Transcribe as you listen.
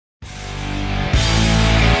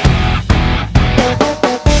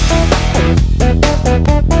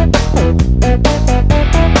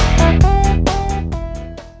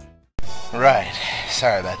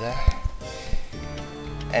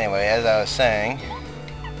was saying,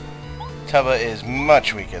 Tubba is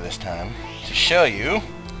much weaker this time. To show you...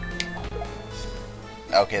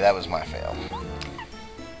 Okay, that was my fail.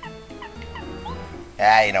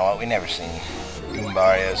 Ah, you know what? We never seen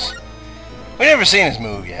Goombario's. We never seen his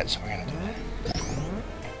move yet, so we're gonna do that.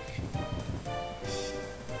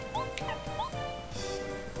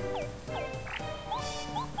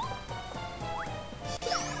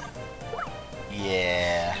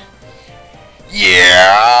 Yeah. Yeah!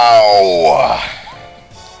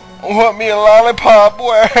 Want me a lollipop?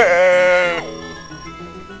 Where?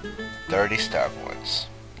 30 star points.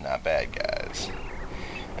 Not bad, guys.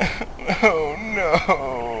 Oh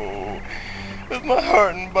no. With my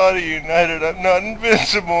heart and body united, I'm not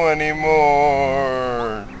invincible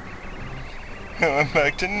anymore. I'm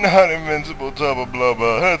back to not invincible, Tubba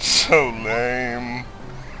Blubba. That's so lame.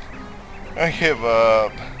 I give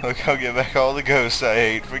up. Look, I'll get back all the ghosts I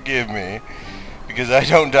ate. Forgive me. Because I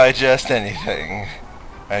don't digest anything.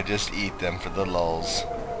 I just eat them for the lulz.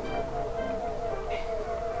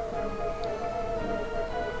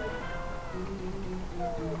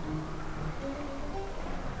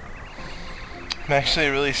 I'm actually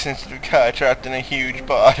a really sensitive guy trapped in a huge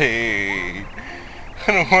body. I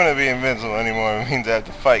don't want to be invincible anymore. It means I have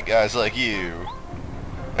to fight guys like you.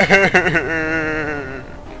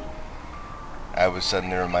 I was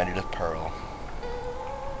suddenly reminded of Pearl.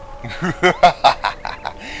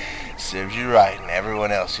 Serves you right, and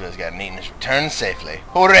everyone else who has gotten eaten has returned safely.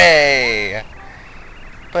 Hooray!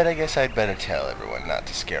 But I guess I'd better tell everyone not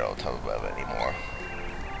to scare old Tubba Blubba anymore.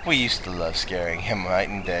 We used to love scaring him night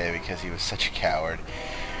and day because he was such a coward.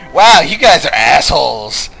 Wow, you guys are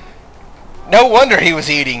assholes! No wonder he was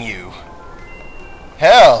eating you.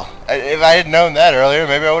 Hell, if I had known that earlier,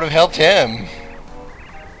 maybe I would have helped him.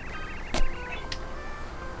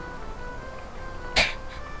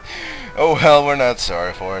 Oh well, we're not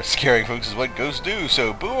sorry for it. Scaring folks is what ghosts do,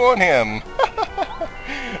 so boo on him.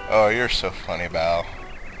 Oh, you're so funny, Bao.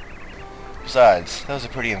 Besides, that was a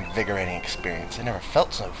pretty invigorating experience. I never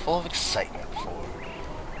felt so full of excitement before.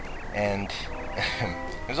 And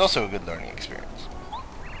it was also a good learning experience.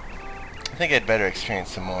 I think I'd better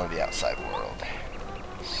experience some more of the outside world.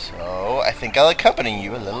 So, I think I'll accompany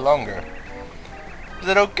you a little longer. Is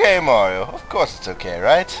that okay, Mario? Of course it's okay,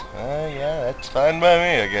 right? Yeah, that's fine by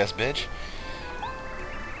me, I guess, bitch.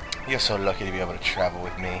 You're so lucky to be able to travel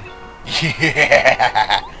with me.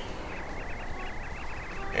 Yeah!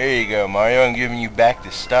 There you go, Mario. I'm giving you back the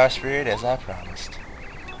Star Spirit as I promised.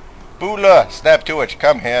 Bootler, snap to it.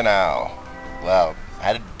 Come here now. Wow,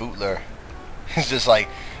 how did Bootler? It's just like,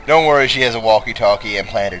 don't worry, she has a walkie-talkie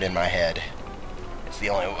implanted in my head. It's the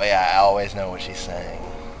only way I always know what she's saying.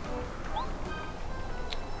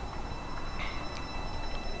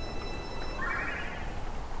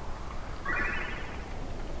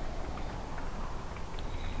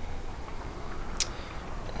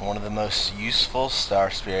 One of the most useful star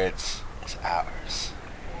spirits is ours.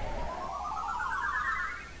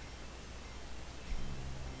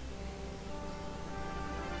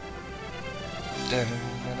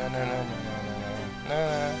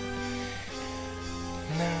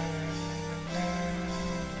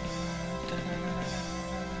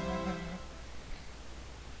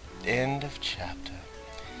 End of chapter.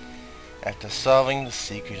 After solving the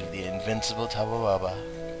secret of the invincible Tubba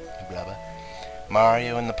Blubba,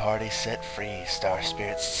 Mario and the party set free Star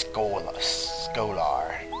Spirit Scholar.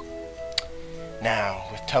 Now,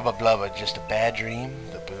 with Tubba Blubba just a bad dream,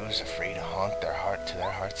 the boos are free to haunt their heart to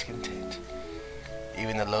their heart's content.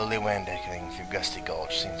 Even the lowly wind echoing through Gusty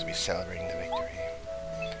Gulch seems to be celebrating the victory.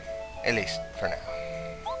 At least, for now.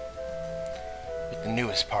 With the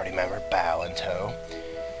newest party member, Bao, in tow,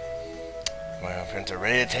 my friends are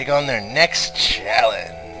ready to take on their next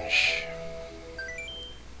challenge.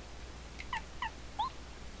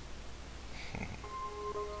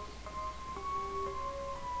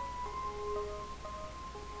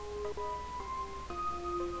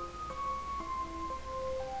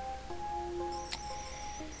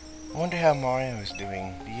 I wonder how Mario is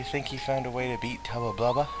doing. Do you think he found a way to beat Tubba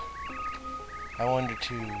Blubba? I wonder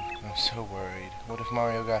too. I'm so worried. What if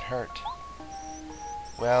Mario got hurt?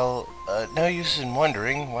 Well, no use in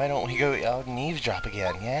wondering. Why don't we go out and eavesdrop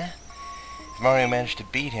again, yeah? If Mario managed to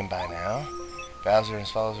beat him by now, Bowser and his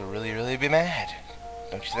followers will really be mad.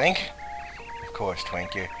 Don't you think? Of course,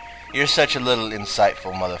 Twink. You're such a little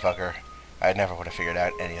insightful motherfucker. I never would have figured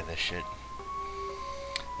out any of this shit.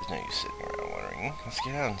 There's no use sitting around wondering. Let's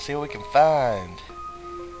get out and see what we can find.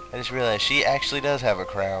 I just realized she actually does have a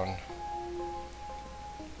crown.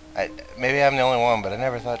 Maybe I'm the only one, but I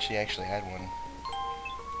never thought she actually had one.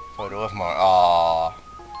 Photo of Mar. Aww.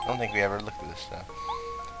 I don't think we ever looked at this stuff.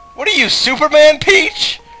 What are you, Superman,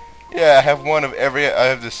 Peach? Yeah, I have one of every... I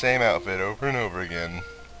have the same outfit over and over again.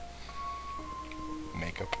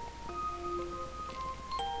 Makeup.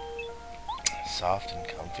 Soft and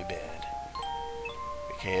comfy bed.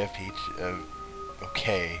 Okay, Peach...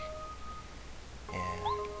 okay. Yeah.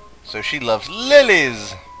 So she loves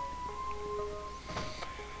lilies!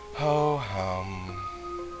 Ho hum.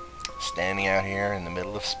 Standing out here in the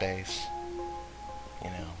middle of space. You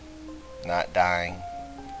know, not dying.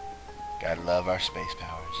 Gotta love our space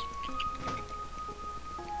powers.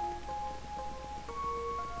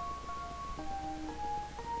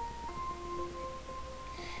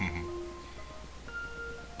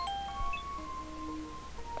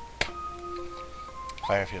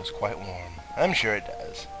 Fire feels quite warm. I'm sure it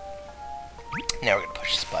does. Now we're gonna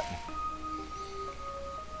push this button.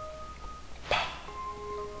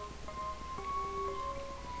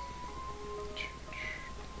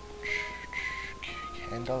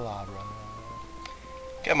 Candelabra.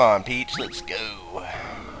 Come on, Peach, let's go.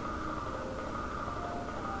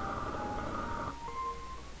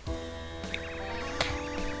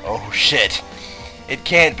 Oh shit. It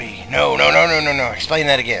can't be. No. Explain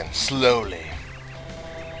that again. Slowly.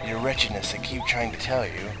 Your wretchedness, I keep trying to tell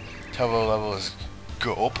you. Turbo level is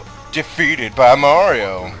gulp defeated by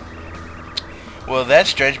Mario. Well, that's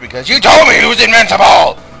strange because you told me he was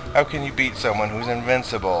invincible! How can you beat someone who's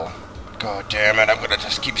invincible? God damn it, I'm gonna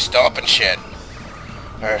just keep stomping shit.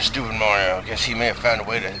 Stupid Mario. Guess he may have found a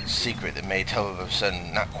way to his secret that made Turbo all of a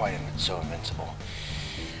sudden not quite so invincible.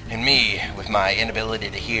 And me, with my inability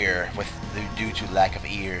to hear, due to lack of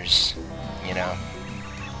ears, you know.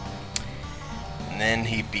 And then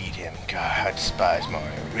he beat him. God, I despise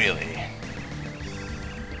Mario, really.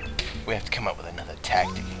 We have to come up with another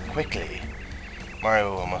tactic, quickly.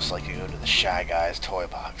 Mario will most likely go to the Shy Guy's toy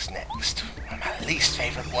box next. One of my least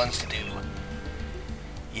favorite ones to do.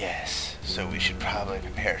 Yes, so we should probably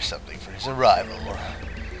prepare something for his arrival.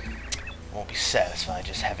 Won't be satisfied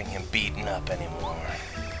just having him beaten up anymore.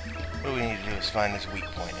 What we need to do is find his weak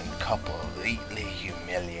point and completely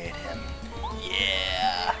humiliate him.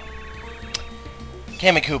 Yeah!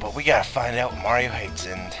 Koopa, we gotta find out what Mario hates,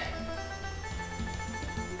 and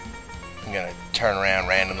I'm gonna turn around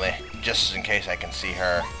randomly, just in case I can see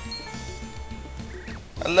her.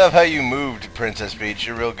 I love how you moved, Princess Peach.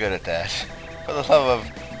 You're real good at that. For the love of...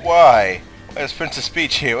 Why? Why is Princess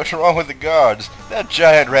Peach here? What's wrong with the guards? That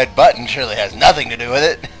giant red button surely has nothing to do with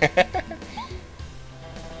it.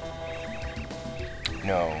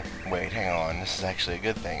 No, wait, hang on. This is actually a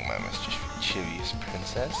good thing, my mischievous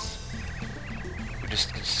princess. We're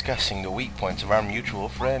just discussing the weak points of our mutual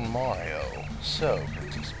friend Mario. So,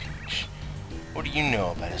 Princess Peach, what do you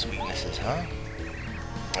know about his weaknesses, huh?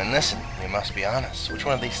 And listen, you must be honest. Which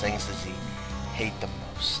one of these things does he hate the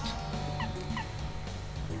most?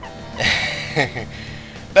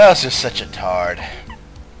 Bowser's such a tard.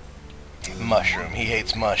 Mushroom. He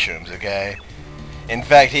hates mushrooms, okay? In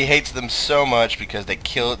fact, he hates them so much because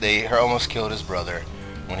they almost killed his brother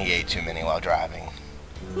when he ate too many while driving.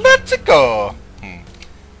 Let's go!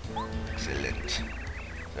 Excellent.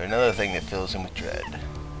 So another thing that fills him with dread.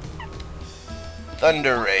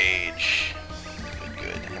 Thunder Rage.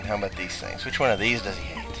 Good. And how about these things? Which one of these does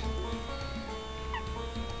he hate?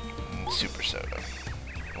 Super Soda.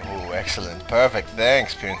 Oh, excellent. Perfect.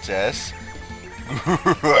 Thanks, Princess.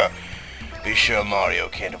 Be sure Mario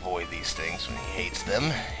can't avoid these things when he hates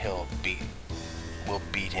them. We'll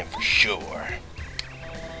beat him for sure.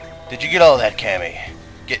 Did you get all that, Cammy?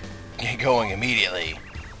 Get going immediately.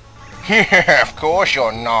 Of course,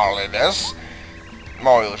 your gnarliness.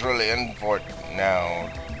 Mario's really in for it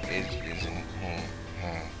now, isn't he?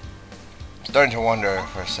 Starting to wonder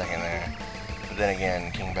for a second there. But then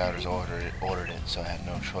again, King Bowser's ordered it, so I have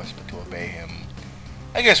no choice but to obey him.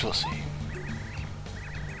 I guess we'll see.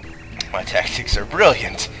 My tactics are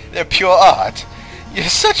brilliant. They're pure art. You're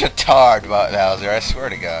such a tard, Bowser, I swear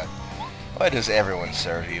to God. Why does everyone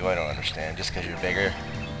serve you? I don't understand. Just because you're bigger?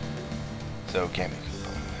 So, Koopa,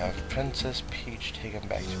 have Princess Peach taken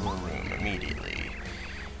back to her room immediately.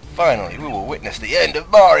 Finally, we will witness the end of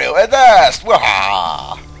Mario at last!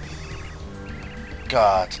 Wah!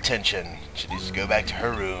 God's attention. She needs to go back to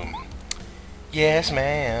her room. Yes,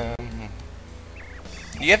 ma'am.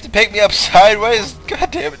 You have to pick me up sideways?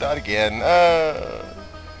 God damn it, not again.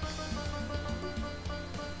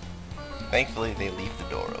 Thankfully, they leave the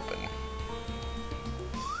door open.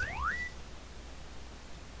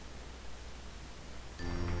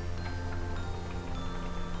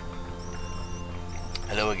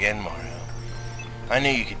 Hello again, Mario. I knew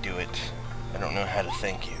you could do it. I don't know how to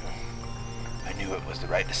thank you. I knew it was the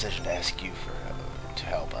right decision to ask you to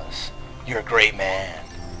help us. You're a great man.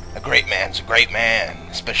 A great man's a great man,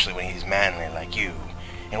 especially when he's manly like you.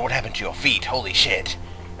 And what happened to your feet? Holy shit.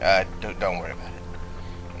 Don't worry about it.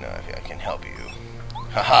 No, if I can help you.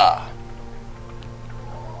 Haha.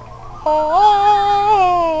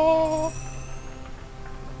 Oh.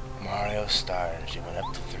 Mario Star Energy went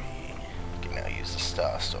up to 3. You can now use the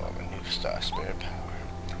Star Storm, a new Star Spirit power.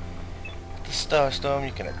 With the Star Storm,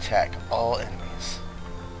 you can attack all enemies.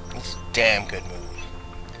 It's a damn good move.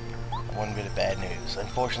 One bit of bad news.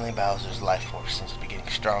 Unfortunately, Bowser's life force seems to be getting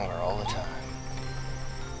stronger all the time.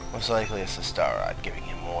 Most likely it's the Star Rod giving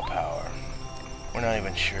him more power. We're not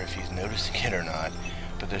even sure if he's noticing it or not,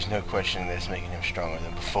 but there's no question that it's making him stronger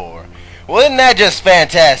than before. Well, isn't that just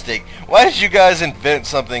fantastic? Why did you guys invent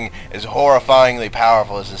something as horrifyingly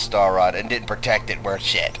powerful as the Star Rod and didn't protect it worth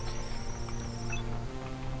shit?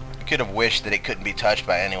 You could have wished that it couldn't be touched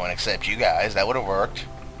by anyone except you guys. That would have worked.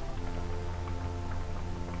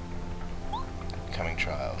 Coming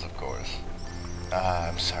trials, of course.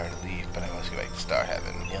 I'm sorry to leave, but I must go back to Star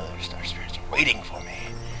Heaven. The other Star Spirits are waiting for me.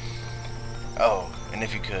 Oh, and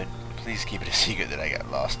if you could, please keep it a secret that I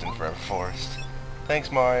got lost in Forever Forest.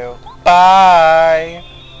 Thanks, Mario. Bye!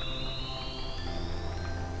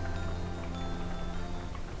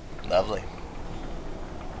 Lovely.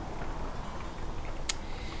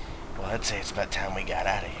 Well, I'd say it's about time we got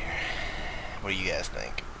out of here. What do you guys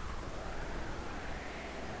think?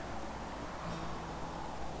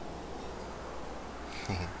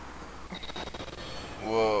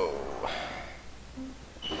 Whoa.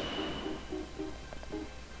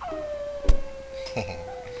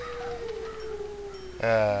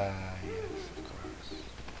 Yes, of course.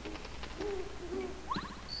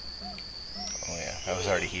 Oh yeah, I was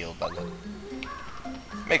already healed by the...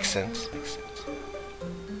 Makes sense, makes sense.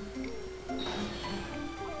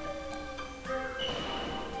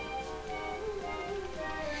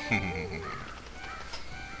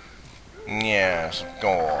 Yes, of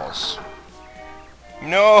course.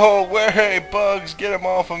 No way, bugs, get him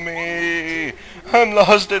off of me. I'm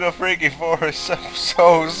lost in a freaky forest. I'm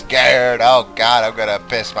so scared. Oh god, I'm gonna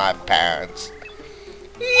piss my pants.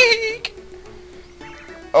 Eek.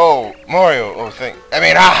 Oh, Mario. Oh,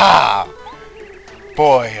 aha!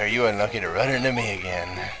 Boy, are you unlucky to run into me again.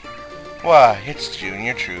 Why, it's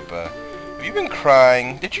Junior Troopa. Have you been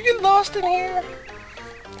crying? Did you get lost in here?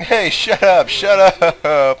 Hey, shut up, shut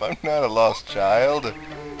up. I'm not a lost child.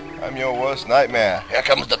 I'm your worst nightmare. Here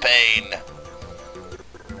comes the pain.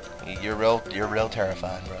 You're real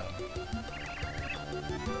terrifying, bro.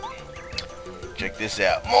 Check this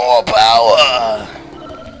out. More power.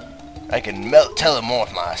 I can melt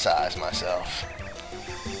telemorph my size myself.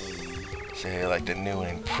 Say like the new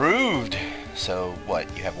and improved. So what?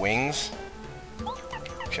 You have wings?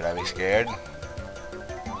 Should I be scared?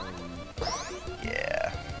 Yeah.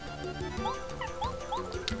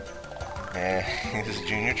 This is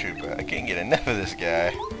Junior Troopa. I can't get enough of this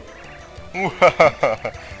guy.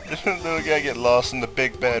 Didn't the little guy get lost in the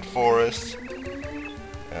big bad forest?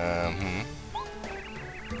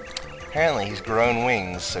 Apparently he's grown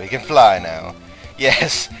wings, so he can fly now.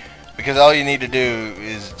 Yes, because all you need to do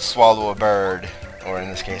is swallow a bird, or in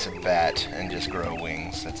this case a bat, and just grow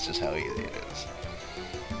wings. That's just how easy it is.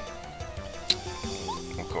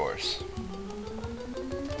 Of course.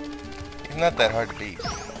 He's not that hard to beat.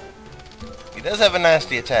 He does have a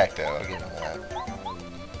nasty attack, though. I'll give him that.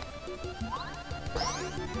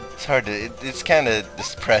 It's hard to... It's kind of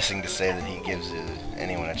depressing to say that he gives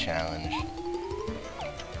anyone a challenge.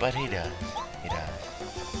 But he does. He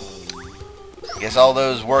does. I guess all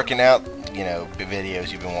those working out, you know,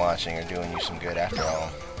 videos you've been watching are doing you some good after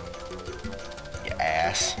all. You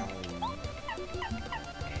ass.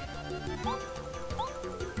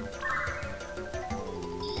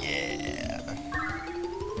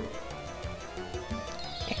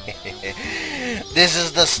 This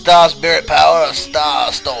is the Star Spirit power of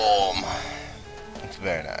Star Storm. It's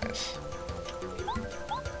very nice.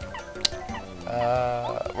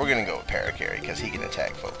 We're gonna go with Paracarry because he can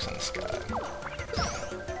attack folks in the sky.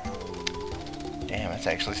 Damn, it's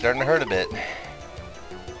actually starting to hurt a bit.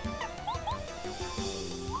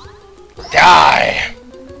 Die!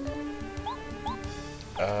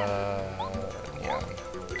 Yeah.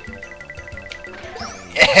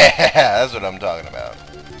 Yeah, that's what I'm talking about.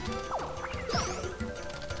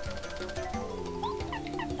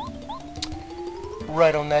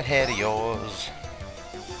 Right on that head of yours.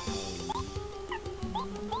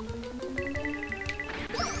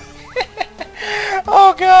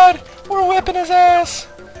 Oh god, we're whipping his ass.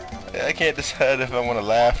 I can't decide if I want to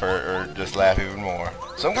laugh or just laugh even more.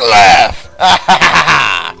 So I'm gonna laugh.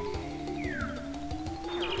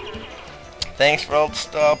 Thanks for all the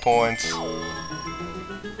star points.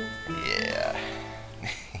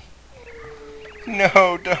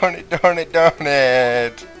 No, darn it, darn it, darn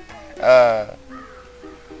it.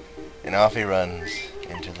 And off he runs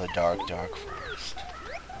into the dark, dark forest,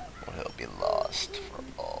 where he'll be lost for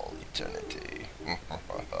all eternity.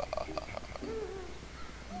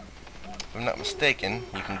 If I'm not mistaken,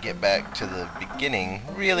 you can get back to the beginning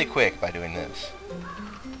really quick by doing this.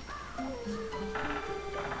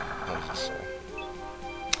 What does this say?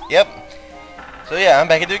 Yep. So yeah, I'm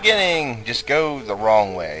back at the beginning. Just go the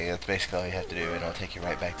wrong way. That's basically all you have to do, and it'll take you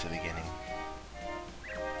right back to the beginning.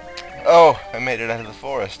 Oh, I made it out of the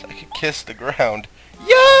forest. I could kiss the ground.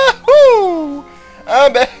 Yahoo!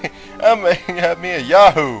 I'm got me a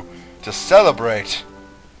Yahoo to celebrate.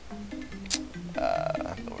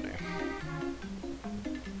 Lordy.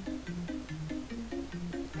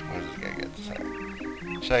 What does this guy got to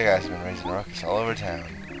say? Shy Guys have been raising ruckus all over town.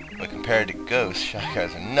 But compared to ghosts, Shy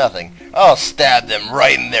Guys are nothing. I'll stab them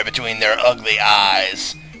right in there between their ugly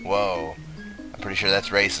eyes. Whoa. I'm pretty sure that's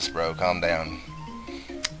racist, bro. Calm down.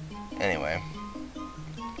 Anyway,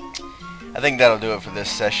 I think that'll do it for this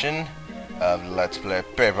session of Let's Play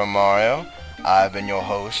Paper Mario. I've been your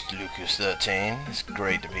host, Lucas13. It's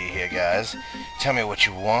great to be here, guys. Tell me what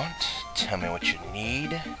you want. Tell me what you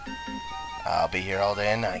need. I'll be here all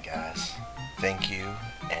day and night, guys. Thank you,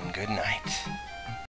 and good night.